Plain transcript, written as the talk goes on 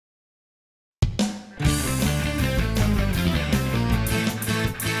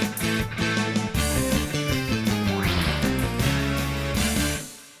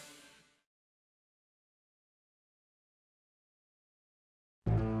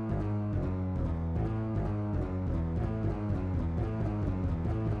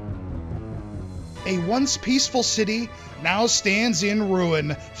A once peaceful city now stands in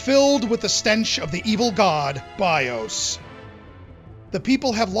ruin, filled with the stench of the evil god, Bios. The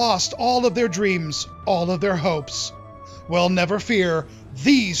people have lost all of their dreams, all of their hopes. Well, never fear,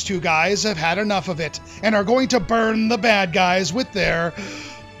 these two guys have had enough of it and are going to burn the bad guys with their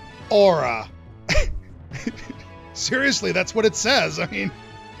aura. Seriously, that's what it says. I mean...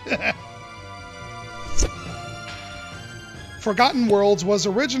 Forgotten Worlds was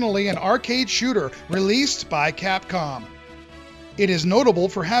originally an arcade shooter released by Capcom. It is notable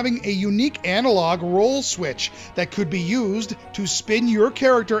for having a unique analog roll switch that could be used to spin your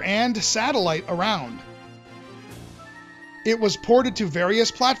character and satellite around. It was ported to various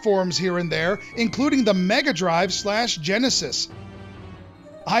platforms here and there, including the Mega Drive/Genesis.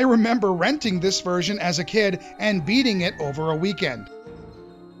 I remember renting this version as a kid and beating it over a weekend.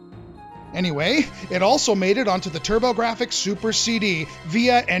 Anyway, it also made it onto the TurboGrafx Super CD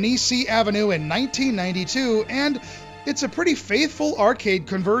via NEC Avenue in 1992, and it's a pretty faithful arcade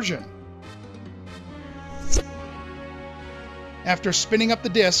conversion. After spinning up the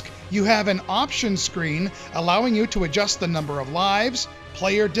disc, you have an options screen allowing you to adjust the number of lives,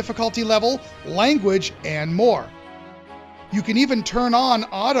 player difficulty level, language, and more. You can even turn on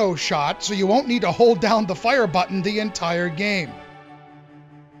auto shot so you won't need to hold down the fire button the entire game.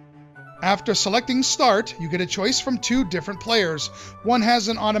 After selecting Start, you get a choice from two different players. One has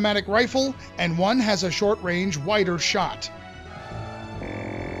an automatic rifle, and one has a short-range, wider shot.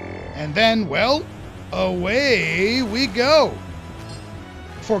 And then, well, away we go!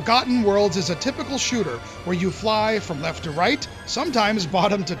 Forgotten Worlds is a typical shooter where you fly from left to right, sometimes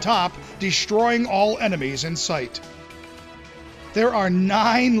bottom to top, destroying all enemies in sight. There are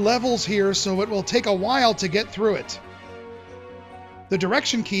 9 levels here, so it will take a while to get through it. The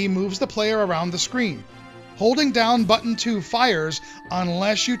direction key moves the player around the screen. Holding down button 2 fires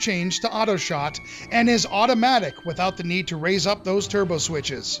unless you change to auto shot, and is automatic without the need to raise up those turbo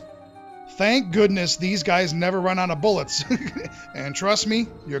switches. Thank goodness these guys never run out of bullets, and trust me,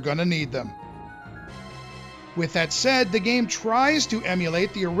 you're gonna need them. With that said, the game tries to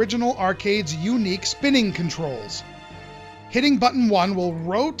emulate the original arcade's unique spinning controls. Hitting button 1 will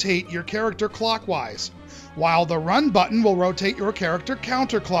rotate your character clockwise, while the run button will rotate your character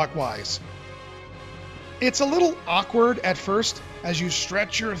counterclockwise. It's a little awkward at first as you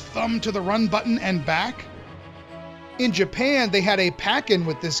stretch your thumb to the run button and back. In Japan, they had a pack-in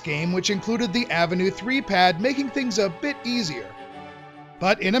with this game which included the Avenue 3 pad, making things a bit easier.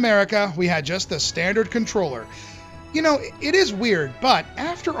 But in America, we had just the standard controller. You know, it is weird, but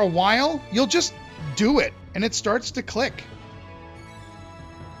after a while, you'll just do it, and it starts to click.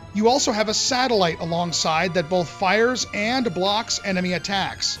 You also have a satellite alongside that both fires and blocks enemy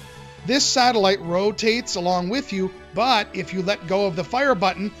attacks. This satellite rotates along with you, but if you let go of the fire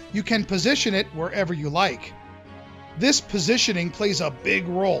button, you can position it wherever you like. This positioning plays a big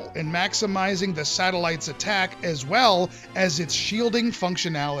role in maximizing the satellite's attack as well as its shielding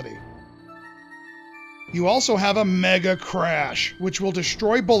functionality. You also have a Mega Crash, which will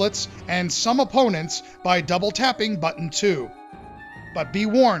destroy bullets and some opponents by double tapping button 2. But be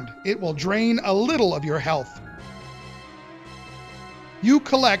warned, it will drain a little of your health. You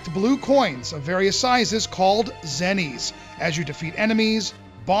collect blue coins of various sizes called Zennies as you defeat enemies,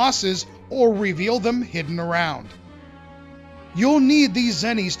 bosses, or reveal them hidden around. You'll need these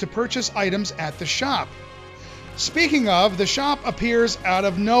Zennies to purchase items at the shop. Speaking of, the shop appears out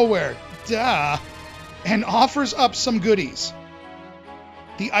of nowhere, duh, and offers up some goodies.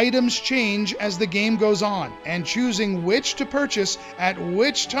 The items change as the game goes on, and choosing which to purchase at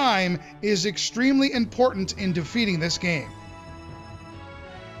which time is extremely important in defeating this game.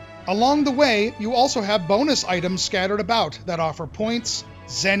 Along the way, you also have bonus items scattered about that offer points,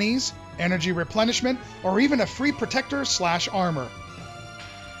 Zennies, energy replenishment, or even a free protector/armor.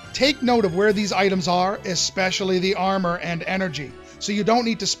 Take note of where these items are, especially the armor and energy, so you don't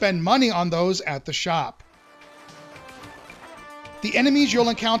need to spend money on those at the shop. The enemies you'll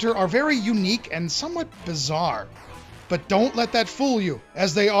encounter are very unique and somewhat bizarre. But don't let that fool you,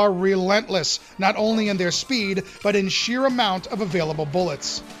 as they are relentless, not only in their speed, but in sheer amount of available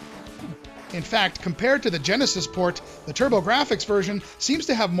bullets. In fact, compared to the Genesis port, the TurboGrafx version seems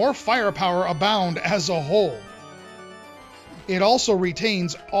to have more firepower abound as a whole. It also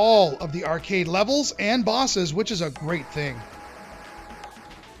retains all of the arcade levels and bosses, which is a great thing.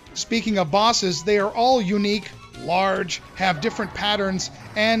 Speaking of bosses, they are all unique, large, have different patterns,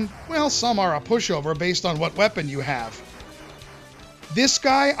 and, well, some are a pushover based on what weapon you have. This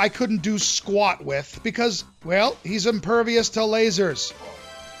guy I couldn't do squat with because, well, he's impervious to lasers.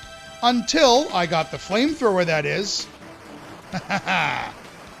 Until I got the flamethrower, that is.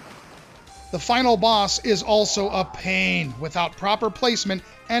 The final boss is also a pain without proper placement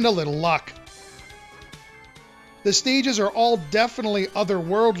and a little luck. The stages are all definitely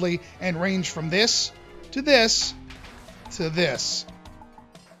otherworldly and range from this to this to this.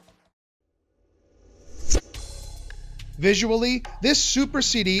 Visually, this Super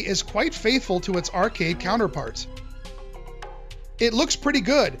CD is quite faithful to its arcade counterparts. It looks pretty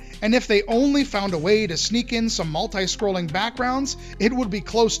good, and if they only found a way to sneak in some multi-scrolling backgrounds, it would be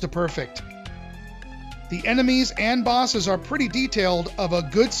close to perfect. The enemies and bosses are pretty detailed, of a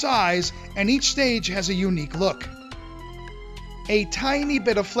good size, and each stage has a unique look. A tiny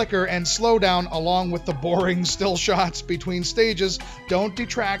bit of flicker and slowdown along with the boring still shots between stages don't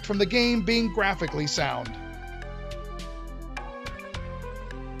detract from the game being graphically sound.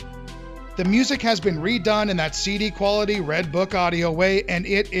 The music has been redone in that CD quality Red Book audio way, and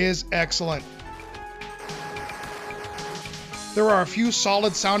it is excellent. There are a few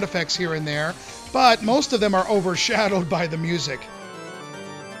solid sound effects here and there, but most of them are overshadowed by the music.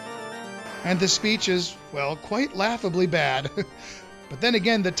 And the speech is, well, quite laughably bad. But then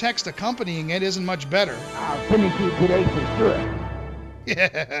again, the text accompanying it isn't much better. I'll finish you today for sure.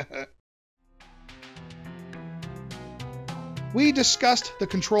 Yeah. We discussed the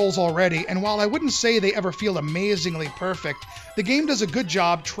controls already, and while I wouldn't say they ever feel amazingly perfect, the game does a good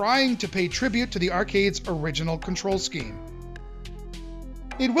job trying to pay tribute to the arcade's original control scheme.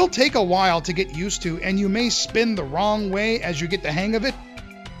 It will take a while to get used to, and you may spin the wrong way as you get the hang of it,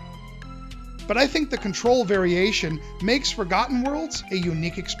 but I think the control variation makes Forgotten Worlds a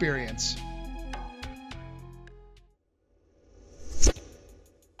unique experience.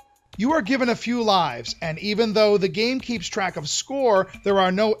 You are given a few lives, and even though the game keeps track of score, there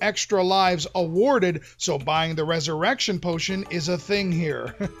are no extra lives awarded, so buying the resurrection potion is a thing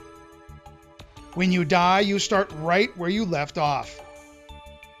here. When you die, you start right where you left off.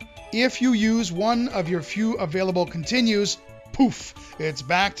 If you use one of your few available continues, poof, it's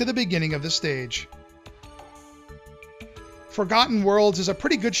back to the beginning of the stage. Forgotten Worlds is a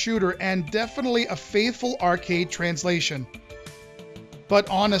pretty good shooter and definitely a faithful arcade translation. But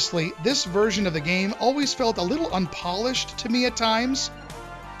honestly, this version of the game always felt a little unpolished to me at times.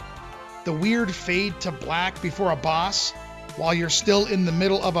 The weird fade to black before a boss, while you're still in the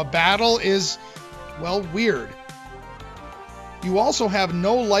middle of a battle is, well, weird. You also have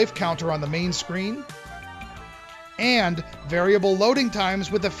no life counter on the main screen, and variable loading times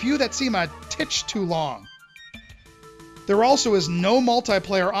with a few that seem a titch too long. There also is no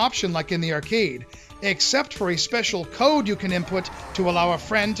multiplayer option like in the arcade, except for a special code you can input to allow a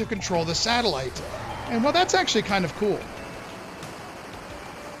friend to control the satellite. And well, that's actually kind of cool.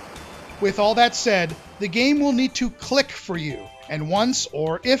 With all that said, the game will need to click for you, and once,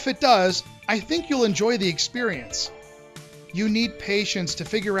 or if it does, I think you'll enjoy the experience. You need patience to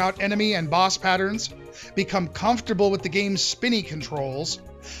figure out enemy and boss patterns, become comfortable with the game's spinny controls,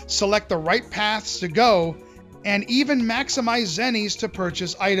 select the right paths to go, and even maximize zennies to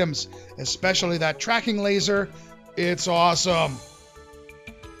purchase items, especially that tracking laser. It's awesome.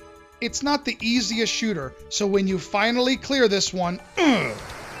 It's not the easiest shooter, so when you finally clear this one,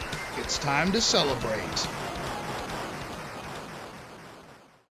 it's time to celebrate.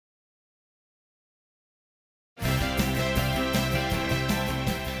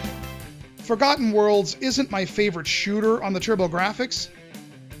 Forgotten Worlds isn't my favorite shooter on the TurboGrafx,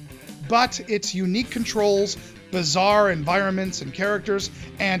 but its unique controls, bizarre environments and characters,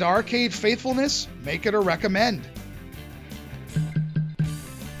 and arcade faithfulness make it a recommend.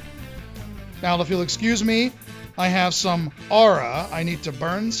 Now, if you'll excuse me, I have some aura I need to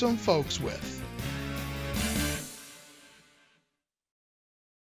burn some folks with.